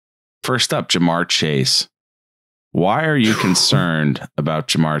First up, Jamar Chase. Why are you concerned about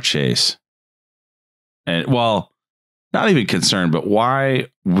Jamar Chase? And well, not even concerned, but why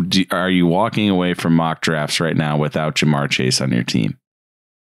are you walking away from mock drafts right now without Jamar Chase on your team?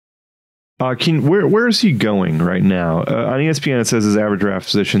 Where is he going right now? On ESPN, it says his average draft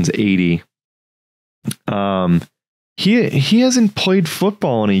position's 80. He hasn't played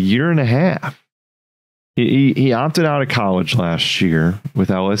football in a year and a half. He opted out of college last year with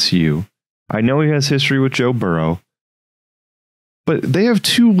LSU. I know he has history with Joe Burrow, but they have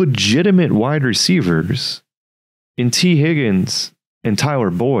two legitimate wide receivers in T. Higgins and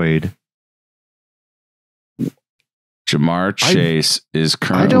Tyler Boyd. Jamar Chase is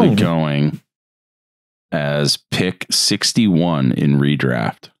currently going as pick 61 in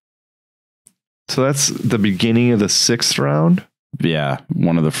redraft. So that's the beginning of the 6th round? Yeah,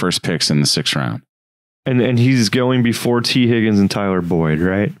 one of the first picks in the 6th round. And he's going before T. Higgins and Tyler Boyd,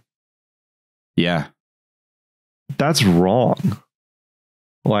 right? Yeah. That's wrong.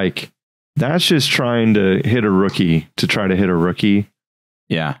 Like, that's just trying to hit a rookie to try to hit a rookie.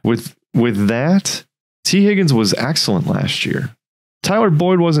 Yeah. With that, T. Higgins was excellent last year. Tyler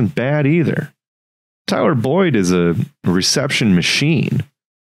Boyd wasn't bad either. Tyler Boyd is a reception machine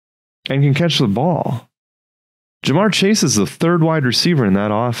and can catch the ball. Jamar Chase is the 3rd wide receiver in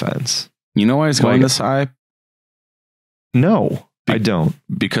that offense. You know why he's going this high? No, I don't.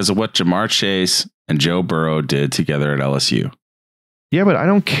 Because of what Jamar Chase and Joe Burrow did together at LSU. Yeah, but I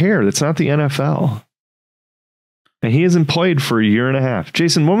don't care. That's not the NFL. And he hasn't played for a year and a half.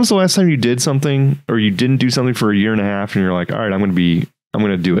 Jason, when was the last time you did something or you didn't do something for a year and a half and you're like, all right, I'm going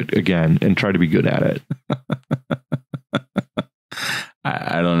to do it again and try to be good at it?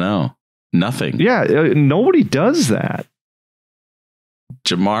 I don't know. Nothing. Yeah, nobody does that.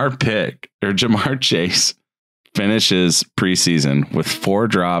 Jamar Chase finishes preseason with 4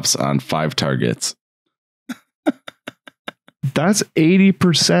 drops on 5 targets. That's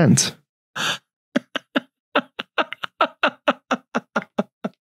 80%.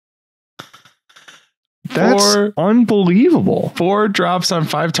 That's unbelievable. 4 drops on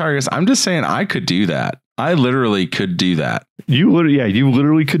 5 targets. I'm just saying I could do that. I literally could do that. You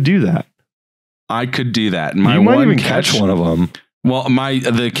literally could do that. I could do that. You might even catch one of them. Well,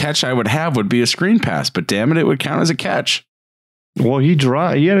 the catch I would have would be a screen pass, but damn it would count as a catch. Well, he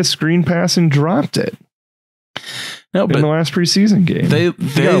had a screen pass and dropped it. No, but in the last preseason game, they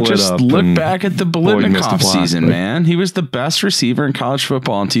just look back at the Bolitnikoff season, man. He was the best receiver in college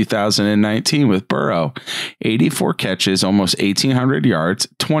football in 2019 with Burrow. 84 catches, almost 1,800 yards,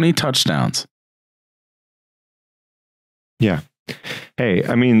 20 touchdowns. Yeah. Hey,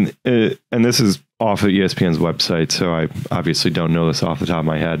 I mean, and this is off of ESPN's website, so I obviously don't know this off the top of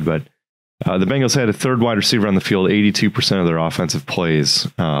my head, but the Bengals had a 3rd wide receiver on the field, 82% of their offensive plays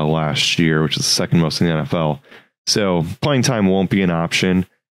last year, which is the 2nd most in the NFL. So playing time won't be an option.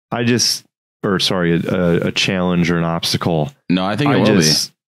 A challenge or an obstacle. No, I think it will be.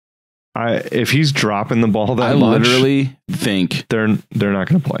 If he's dropping the ball that much, I literally think they're not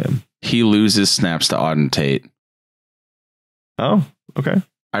going to play him. He loses snaps to Auden Tate. Oh, okay.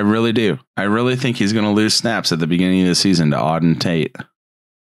 I really do. I really think he's going to lose snaps at the beginning of the season to Auden Tate.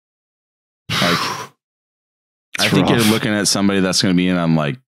 I think you're looking at somebody that's going to be in on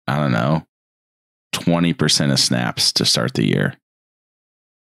 20% of snaps to start the year.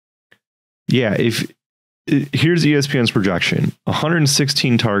 Yeah, here's ESPN's projection: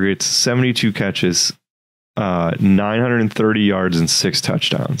 116 targets, 72 catches, 930 yards, and 6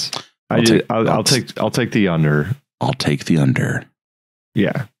 touchdowns. I'll take the under. I'll take the under.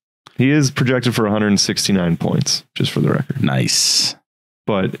 Yeah, he is projected for 169 points, just for the record. Nice,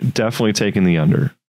 but definitely taking the under.